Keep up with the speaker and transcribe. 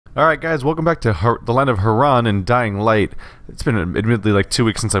Alright guys, welcome back to the land of Haran and Dying Light. It's been admittedly like 2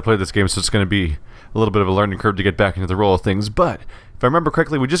 weeks since I played this game, so it's going to be a little bit of a learning curve to get back into the roll of things, but if I remember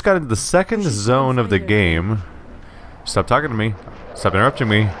correctly, we just got into the second zone of the game. Stop talking to me. Stop interrupting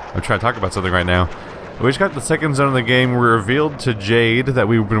me. I'm trying to talk about something right now. We just got to the second zone of the game. We revealed to Jade that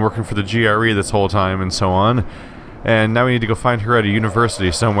we've been working for the GRE this whole time and so on. And now we need to go find her at a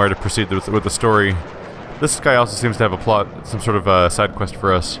university somewhere to proceed with the story. This guy also seems to have a plot, some sort of side quest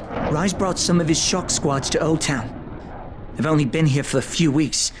for us. Rise brought some of his shock squads to Old Town. They've only been here for a few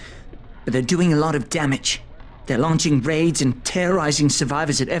weeks, but they're doing a lot of damage. They're launching raids and terrorizing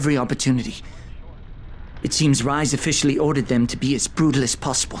survivors at every opportunity. It seems Rise officially ordered them to be as brutal as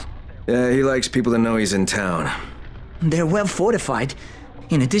possible. Yeah, he likes people to know he's in town. They're well fortified.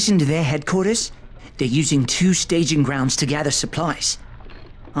 In addition to their headquarters, they're using 2 staging grounds to gather supplies.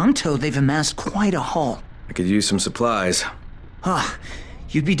 I'm told they've amassed quite a haul. I could use some supplies. Ah,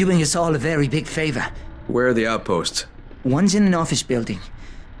 you'd be doing us all a very big favor. Where are the outposts? One's in an office building,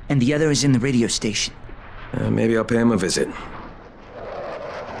 and the other is in the radio station. Maybe I'll pay him a visit.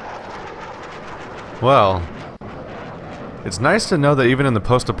 Well, it's nice to know that even in the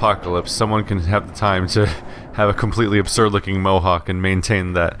post-apocalypse, someone can have the time to have a completely absurd-looking mohawk and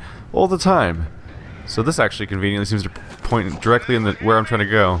maintain that all the time. So this actually conveniently seems to point directly in where I'm trying to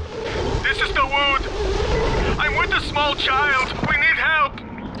go. This is the wood. I'm with a small child. We need help.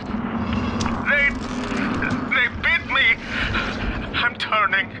 They bit me. I'm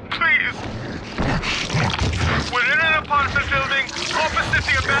turning. Please. We're in an apartment building opposite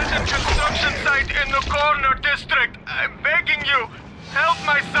the abandoned construction site in the corner district. I'm begging you, help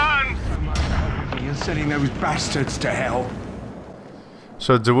my son. You're sending those bastards to hell.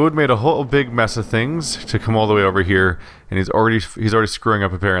 So Dawood made a whole big mess of things to come all the way over here, and he's already screwing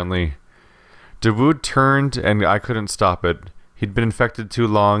up apparently. Dawood turned, and I couldn't stop it. He'd been infected too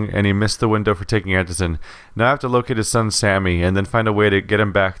long, and he missed the window for taking Antizin. Now I have to locate his son Sammy, and then find a way to get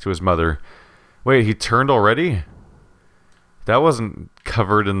him back to his mother. Wait, he turned already? That wasn't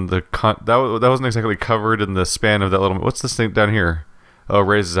covered in the that wasn't exactly covered in the span of that little. What's this thing down here? Oh,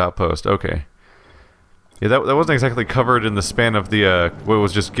 Raise's outpost. Okay. Yeah, that wasn't exactly covered in the span of the what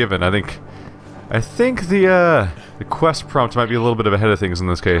was just given. I think the quest prompt might be a little bit ahead of things in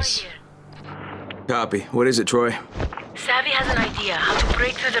this case. Copy. What is it, Troy? Savvy has an idea how to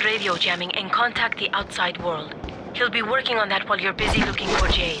break through the radio jamming and contact the outside world. He'll be working on that while you're busy looking for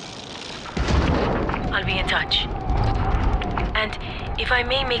Jade. I'll be in touch. And if I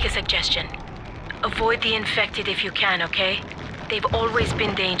may make a suggestion, avoid the infected if you can, okay? They've always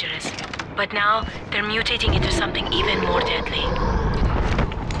been dangerous, but now they're mutating into something even more deadly.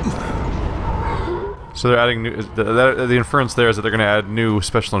 So they're adding new, the inference there is that they're going to add new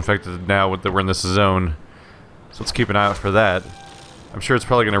special infected now that we're in this zone. So let's keep an eye out for that. I'm sure it's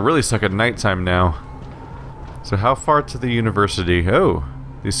probably going to really suck at nighttime now. So how far to the university? Oh,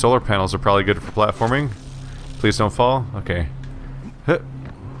 these solar panels are probably good for platforming. Please don't fall. Okay.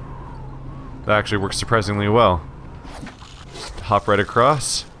 That actually works surprisingly well. Just hop right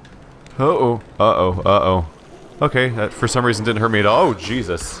across. Uh-oh. Uh-oh. Uh-oh. Okay, that for some reason didn't hurt me at all. Oh,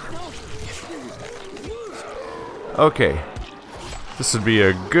 Jesus. Okay. This would be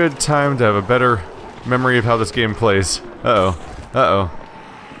a good time to have a better memory of how this game plays. Uh-oh. Uh-oh.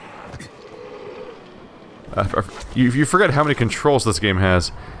 You forget how many controls this game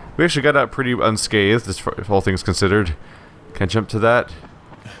has. We actually got out pretty unscathed, if all things considered. Can I jump to that?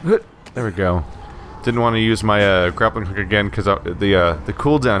 There we go. Didn't want to use my grappling hook again because the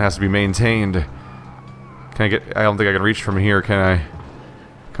cooldown has to be maintained. Can I get? I don't think I can reach from here, can I?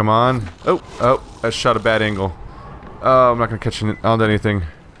 Come on! Oh! I shot a bad angle. Oh, I'm not gonna catch onto anything.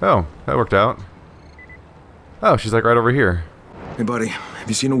 Oh, that worked out. Oh, she's like right over here. Hey, buddy. Have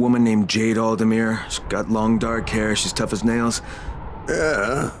you seen a woman named Jade Aldemir? She's got long dark hair. She's tough as nails.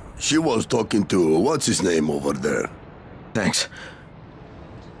 Yeah, she was talking to what's his name over there. Thanks.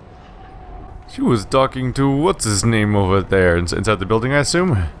 She was talking to what's his name over there inside the building, I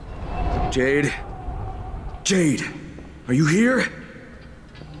assume. Jade? Jade, are you here?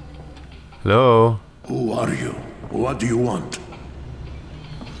 Hello? Who are you? What do you want?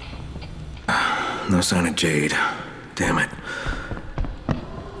 No sign of Jade. Damn it.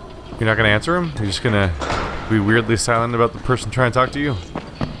 You're not gonna answer him? You're just gonna be weirdly silent about the person trying to talk to you?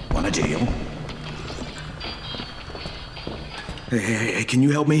 Want a deal? Hey, can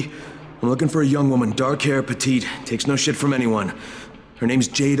you help me? I'm looking for a young woman, dark hair, petite, takes no shit from anyone. Her name's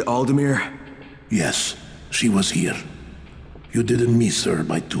Jade Aldemir. Yes, she was here. You didn't miss her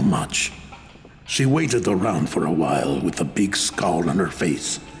by too much. She waited around for a while with a big scowl on her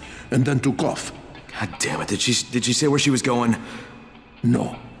face, and then took off. God damn it, did she say where she was going?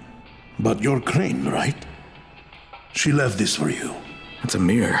 No, But you're Crane, right? She left this for you. It's a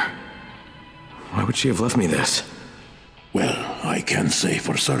mirror. Why would she have left me this? Well, I can't say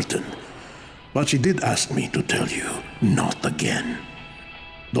for certain. But she did ask me to tell you, not again.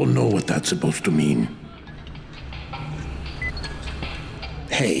 Don't know what that's supposed to mean.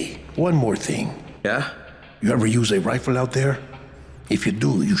 Hey, one more thing. Yeah? You ever use a rifle out there? If you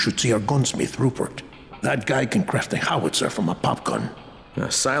do, you should see our gunsmith, Rupert. That guy can craft a howitzer from a pop gun.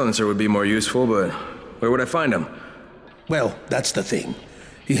 A silencer would be more useful, but where would I find him? Well, that's the thing.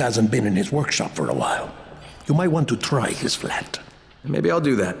 He hasn't been in his workshop for a while. You might want to try his flat. Maybe I'll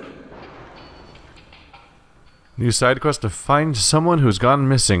do that. New side quest to find someone who's gone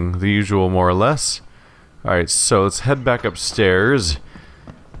missing. The usual, more or less. Alright, so let's head back upstairs.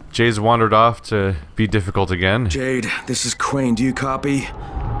 Jay's wandered off to be difficult again. Jade, this is Crane. Do you copy?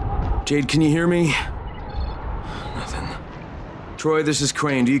 Jade, can you hear me? Nothing. Troy, this is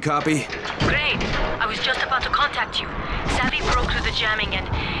Crane. Do you copy? Great. I was just about to contact you. Savvy broke through the jamming and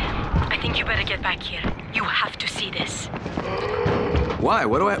I think you better get back here. You have to see this. Why?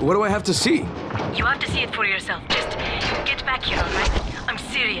 What do I have to see? You have to see it for yourself. Just get back here, alright? I'm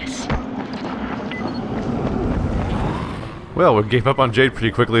serious. Well, we gave up on Jade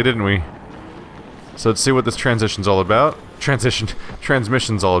pretty quickly, didn't we? So let's see what this transition's all about.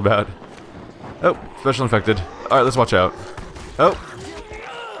 Transmission's all about. Oh, special infected. Alright, let's watch out. Oh!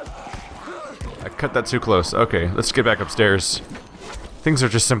 I cut that too close. Okay, let's get back upstairs. Things are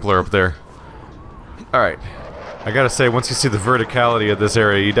just simpler up there. Alright. I gotta say, once you see the verticality of this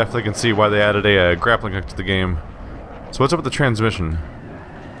area, you definitely can see why they added a grappling hook to the game. So what's up with the transmission?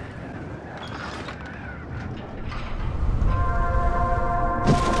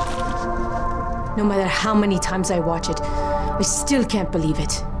 No matter how many times I watch it, I still can't believe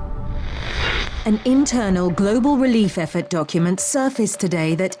it. An internal global relief effort document surfaced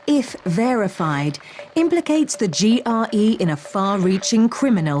today that, if verified, implicates the GRE in a far-reaching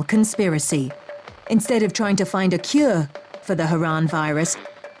criminal conspiracy. Instead of trying to find a cure for the Haran virus,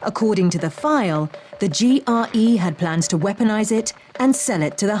 according to the file, the GRE had plans to weaponize it and sell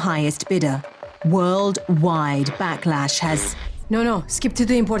it to the highest bidder. Worldwide backlash has... No, skip to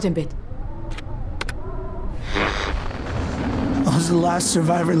the important bit. I was the last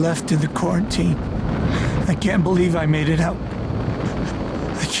survivor left in the quarantine. I can't believe I made it out.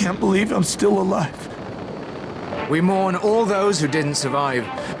 I can't believe I'm still alive. We mourn all those who didn't survive,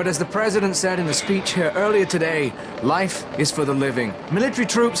 but as the President said in a speech here earlier today, life is for the living. Military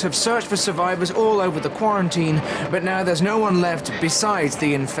troops have searched for survivors all over the quarantine, but now there's no one left besides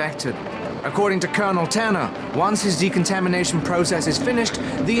the infected. According to Colonel Tanner, once his decontamination process is finished,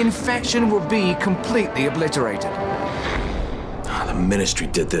 the infection will be completely obliterated. The Ministry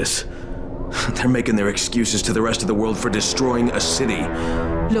did this. They're making their excuses to the rest of the world for destroying a city.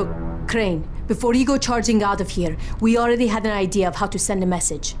 Look, Crane, before you go charging out of here, we already had an idea of how to send a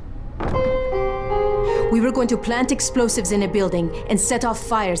message. We were going to plant explosives in a building and set off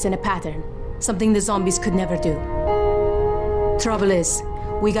fires in a pattern, something the zombies could never do. Trouble is,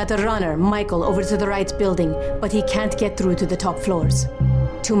 we got the runner, Michael, over to the right building, but he can't get through to the top floors.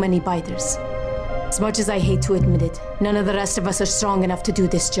 Too many biters. As much as I hate to admit it, none of the rest of us are strong enough to do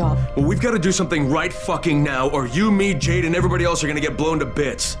this job. Well, we've got to do something right fucking now, or you, me, Jade, and everybody else are gonna get blown to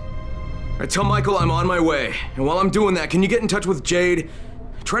bits. I tell Michael I'm on my way, and while I'm doing that, can you get in touch with Jade?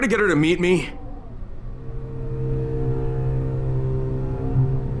 Try to get her to meet me.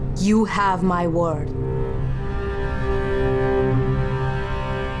 You have my word.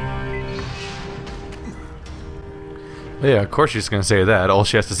 Yeah, of course she's going to say that. All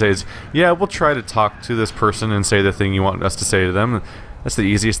she has to say is, yeah, we'll try to talk to this person and say the thing you want us to say to them. That's the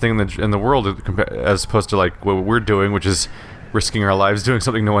easiest thing in the world, as opposed to like what we're doing, which is risking our lives doing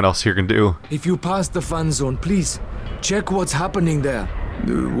something no one else here can do. If you pass the fan zone, please, check what's happening there.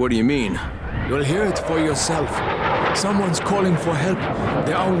 What do you mean? You'll hear it for yourself. Someone's calling for help.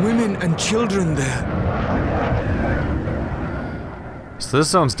 There are women and children there. So this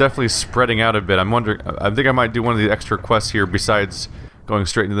zone's definitely spreading out a bit. I'm wondering, I think I might do one of the extra quests here besides going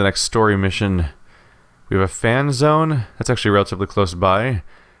straight into the next story mission. We have a fan zone. That's actually relatively close by.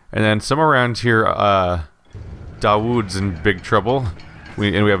 And then somewhere around here, Dawood's in big trouble.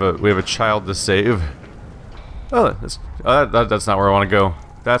 We have a child to save. Oh, that's not where I want to go.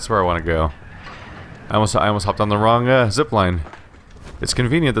 That's where I want to go. I almost hopped on the wrong zip line. It's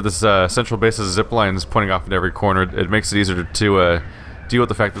convenient that this central base's zip line is pointing off in every corner. It makes it easier to deal with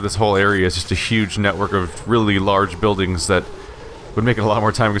the fact that this whole area is just a huge network of really large buildings that would make it a lot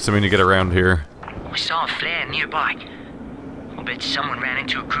more time consuming to get around here. We saw a flare nearby. I'll bet someone ran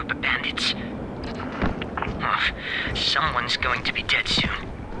into a group of bandits. Oh, someone's going to be dead soon.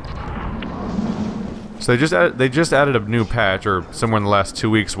 So they just added a new patch, or somewhere in the last 2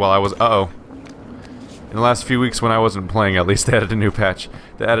 weeks while I was... In the last few weeks when I wasn't playing, at least, they added a new patch.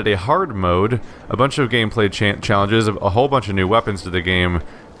 They added a hard mode, a bunch of gameplay challenges, a whole bunch of new weapons to the game,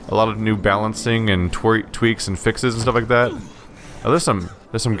 a lot of new balancing and tweaks and fixes and stuff like that. Oh, there's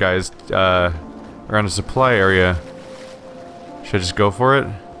some guys around a supply area. Should I just go for it?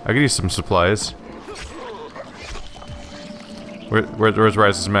 I could use some supplies. Where's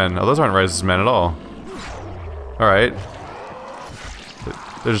Rise's men? Oh, those aren't Rise's men at all. Alright.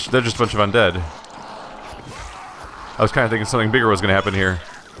 They're just a bunch of undead. I was kind of thinking something bigger was going to happen here.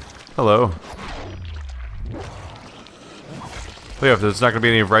 Hello. But yeah, if there's not going to be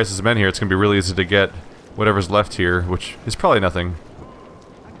any of Rise's men here, it's going to be really easy to get whatever's left here, which is probably nothing.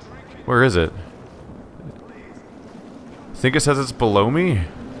 Where is it? I think it says it's below me?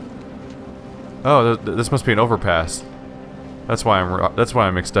 Oh, this must be an overpass. That's why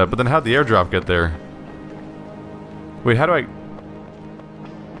I'm mixed up. But then how'd the airdrop get there? Wait, how do I...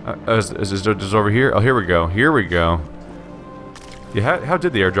 is it over here? Oh, here we go. Here we go. Yeah, how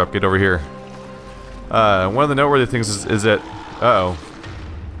did the airdrop get over here? One of the noteworthy things is that... Uh-oh.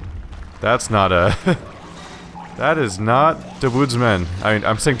 That's not a... That is not Dawood's men. I mean,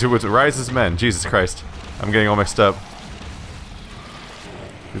 I'm saying Dawood's... Rise's men. Jesus Christ. I'm getting all mixed up.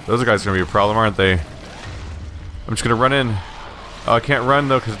 Those guys are gonna be a problem, aren't they? I'm just gonna run in. Oh, I can't run,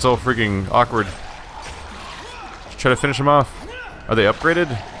 though, because it's all freaking awkward. Just try to finish them off. Are they upgraded?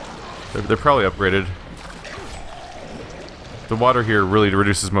 They're probably upgraded. The water here really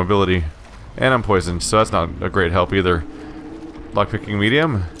reduces mobility. And I'm poisoned, so that's not a great help either. Lockpicking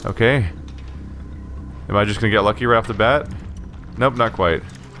medium? Okay. Am I just gonna get lucky right off the bat? Nope, not quite.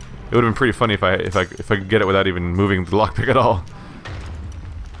 It would have been pretty funny if I could get it without even moving the lockpick at all.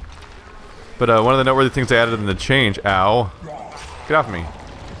 But one of the noteworthy things they added in the change... Ow. Get off me.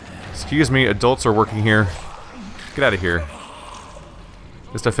 Excuse me, adults are working here. Get out of here.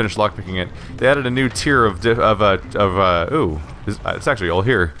 Just to finish lockpicking it. They added a new tier of ooh, it's actually all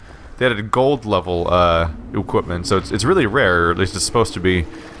here. They added a gold level equipment, so it's really rare, or at least it's supposed to be.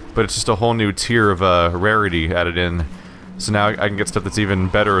 But it's just a whole new tier of rarity added in. So now I can get stuff that's even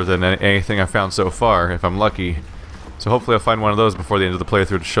better than anything I've found so far, if I'm lucky. So hopefully I'll find one of those before the end of the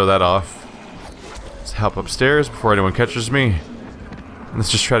playthrough to show that off. Let's hop upstairs before anyone catches me. And let's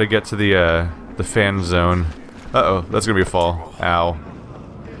just try to get to the fan zone. Uh-oh, that's gonna be a fall. Ow.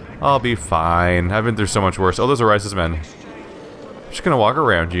 I'll be fine. I've been through so much worse. Oh, those are Rise's men. I'm just gonna walk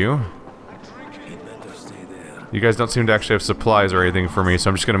around you. You guys don't seem to actually have supplies or anything for me, so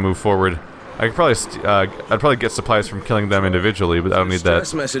I'm just gonna move forward. I could probably, I'd probably get supplies from killing them individually, but I don't need that.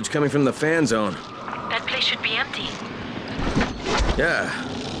 Stress message coming from the fan zone. That place should be empty. Yeah.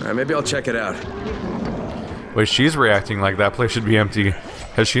 Alright, maybe I'll check it out. Wait, she's reacting like that place should be empty.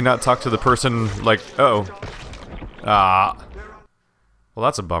 Has she not talked to the person, like, uh-oh. Well,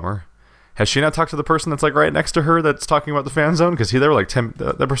 that's a bummer. Has she not talked to the person that's, like, right next to her that's talking about the fan zone? Because they were, like,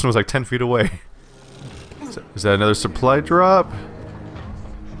 that person was, like, 10 feet away. Is that another supply drop?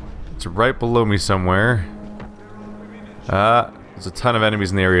 It's right below me somewhere. There's a ton of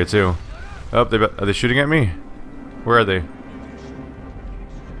enemies in the area, too. Oh, are they shooting at me? Where are they?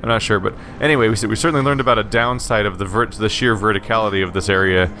 I'm not sure, but anyway, we certainly learned about a downside of the sheer verticality of this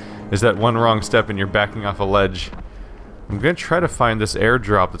area, is that one wrong step and you're backing off a ledge. I'm gonna try to find this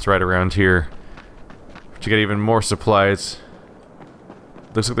airdrop that's right around here to get even more supplies.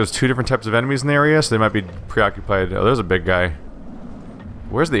 Looks like there's two different types of enemies in the area, so they might be preoccupied. Oh, there's a big guy.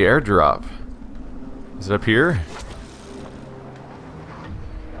 Where's the airdrop? Is it up here?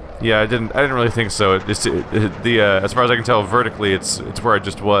 Yeah, I didn't really think so. As far as I can tell, vertically, it's where I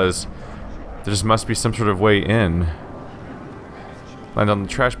just was. There just must be some sort of way in. Land on the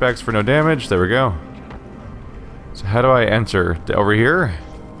trash bags for no damage. There we go. So how do I enter? Over here?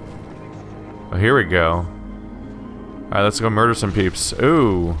 Oh, here we go. Alright, let's go murder some peeps.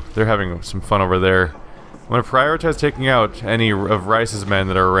 Ooh, they're having some fun over there. I'm gonna prioritize taking out any of Rise's men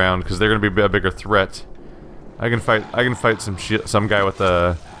that are around, because they're gonna be a bigger threat. I can fight some guy with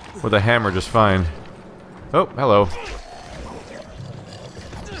a hammer just fine. Oh, hello.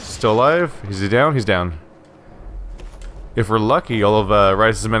 Still alive? Is he down? He's down. If we're lucky, all of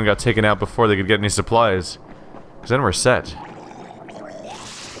Rise's men got taken out before they could get any supplies. Because then we're set.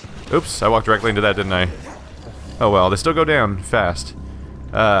 Oops, I walked directly into that, didn't I? Oh well, they still go down fast.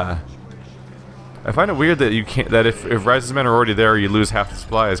 I find it weird that you can't. That if Rise's men are already there, you lose half the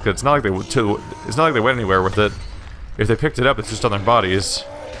supplies. Because it's not like it's not like they went anywhere with it. If they picked it up, it's just on their bodies.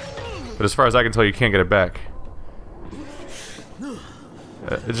 But as far as I can tell, you can't get it back.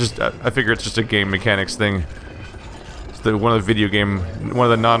 I figure it's just a game mechanics thing. one of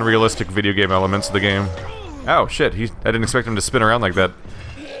the non-realistic video game elements of the game. Ow, shit! I didn't expect him to spin around like that.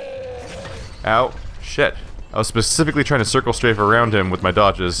 Ow, shit! I was specifically trying to circle strafe around him with my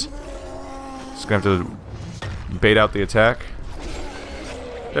dodges. Just gonna have to bait out the attack.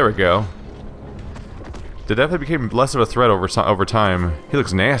 There we go. The definitely became less of a threat over time. He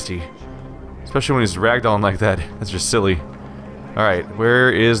looks nasty, especially when he's ragdolling like that. That's just silly. All right,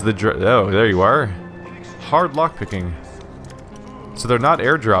 where is the oh, there you are. Hard lockpicking. So they're not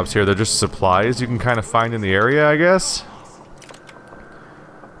airdrops here, they're just supplies you can kind of find in the area, I guess?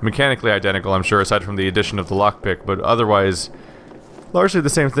 Mechanically identical, I'm sure, aside from the addition of the lockpick, but otherwise, largely the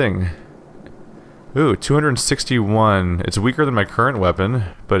same thing. Ooh, 261. It's weaker than my current weapon,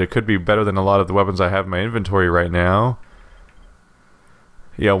 but it could be better than a lot of the weapons I have in my inventory right now.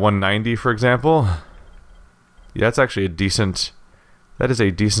 Yeah, 190, for example. Yeah, that's actually a decent... That is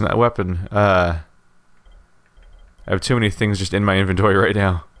a decent weapon. I have too many things just in my inventory right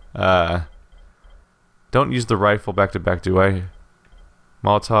now. Don't use the rifle back to back, do I?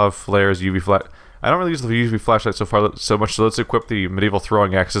 Molotov, flares, UV flash. I don't really use the UV flashlight so much, so let's equip the medieval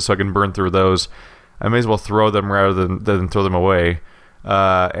throwing axes so I can burn through those. I may as well throw them rather than throw them away.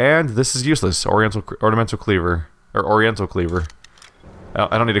 And this is useless. Ornamental cleaver. Or Oriental cleaver.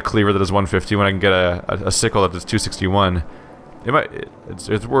 I don't need a cleaver that does 150 when I can get a sickle that does 261.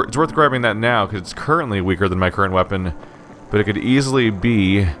 It's worth grabbing that now because it's currently weaker than my current weapon, but it could easily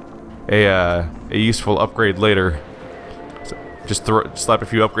be a useful upgrade later. So just slap a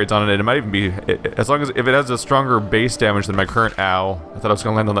few upgrades on it. It might even be as long as if it has a stronger base damage than my current. Ow! I thought I was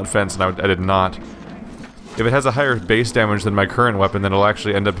gonna land on that fence, and I did not. If it has a higher base damage than my current weapon, then it'll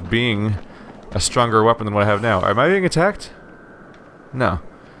actually end up being a stronger weapon than what I have now. Am I being attacked? No.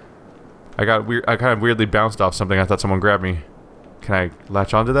 I kind of weirdly bounced off something. I thought someone grabbed me. Can I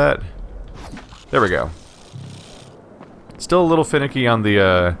latch onto that? There we go. Still a little finicky on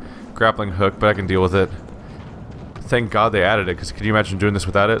the grappling hook, but I can deal with it. Thank God they added it, because could you imagine doing this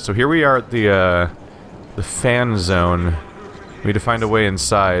without it? So here we are at the fan zone. We need to find a way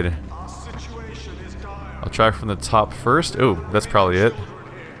inside. I'll try from the top first. Ooh, that's probably it.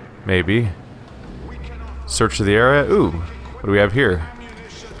 Maybe. Search the area. Ooh, what do we have here?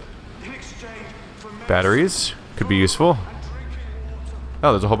 Batteries. Could be useful.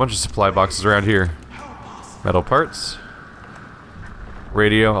 Oh, there's a whole bunch of supply boxes around here. Metal parts.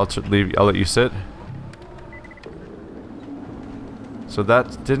 Radio, I'll let you sit. So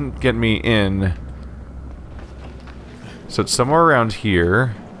that didn't get me in. So it's somewhere around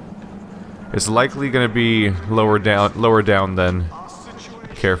here. It's likely going to be lower down then.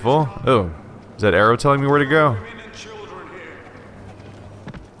 Careful. Oh, is that arrow telling me where to go?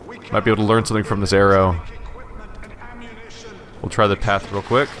 Might be able to learn something from this arrow. We'll try the path real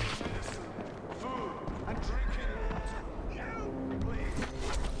quick.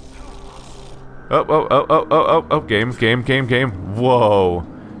 Oh, game. Whoa.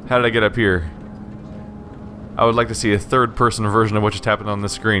 How did I get up here? I would like to see a third-person version of what just happened on the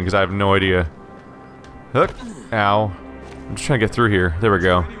screen, because I have no idea. Hook. Ow. I'm just trying to get through here. There we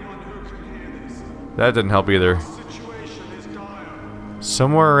go. That didn't help either.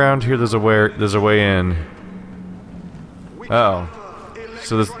 Somewhere around here there's a way in. Oh.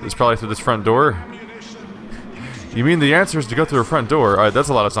 So it's probably through this front door? You mean the answer is to go through a front door? Alright, that's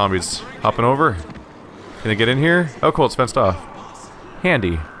a lot of zombies. Hopping over. Can they get in here? Oh cool, it's fenced off.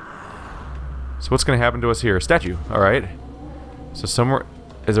 Handy. So what's gonna happen to us here? Statue. Alright. So somewhere...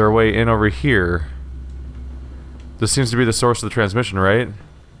 Is there a way in over here? This seems to be the source of the transmission, right?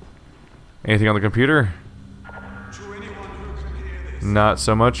 Anything on the computer? Not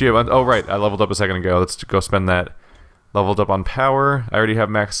so much. Yeah, oh right, I leveled up a second ago. Let's go spend that. Leveled up on power. I already have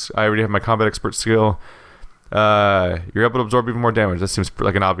my combat expert skill. You're able to absorb even more damage. That seems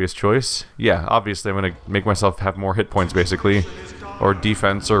like an obvious choice. Yeah, obviously I'm gonna make myself have more hit points basically. Or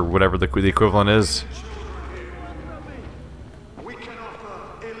defense or whatever the equivalent is.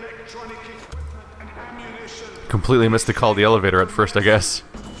 Completely missed the call to the elevator at first, I guess.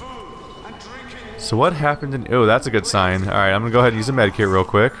 So what happened in... Oh, that's a good sign. Alright, I'm gonna go ahead and use a medkit real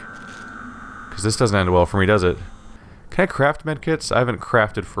quick. Because this doesn't end well for me, does it? Can I craft medkits? I haven't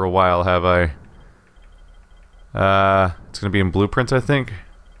crafted for a while, have I? It's gonna be in blueprints, I think.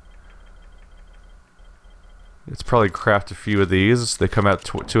 Let's probably craft a few of these. They come out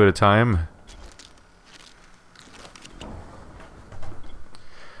two at a time.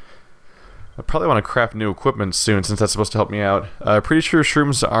 I probably want to craft new equipment soon, since that's supposed to help me out. Pretty sure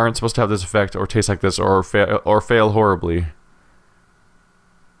shrooms aren't supposed to have this effect, or taste like this, or fail horribly.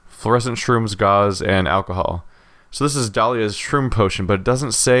 Fluorescent shrooms, gauze, and alcohol. So this is Dahlia's shroom potion, but it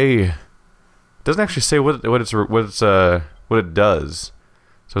doesn't say It doesn't actually say what it does.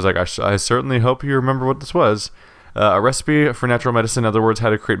 So I was like, I certainly hope you remember what this was. A recipe for natural medicine. In other words, how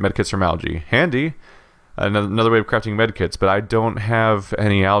to create medkits from algae. Handy. Another way of crafting medkits, but I don't have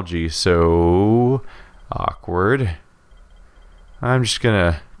any algae, so awkward. I'm just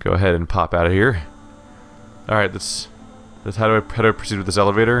gonna go ahead and pop out of here. All right, that's how do I proceed with this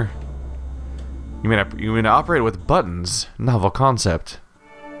elevator? You mean operate with buttons? Novel concept.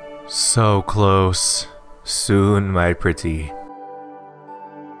 So close. Soon, my pretty.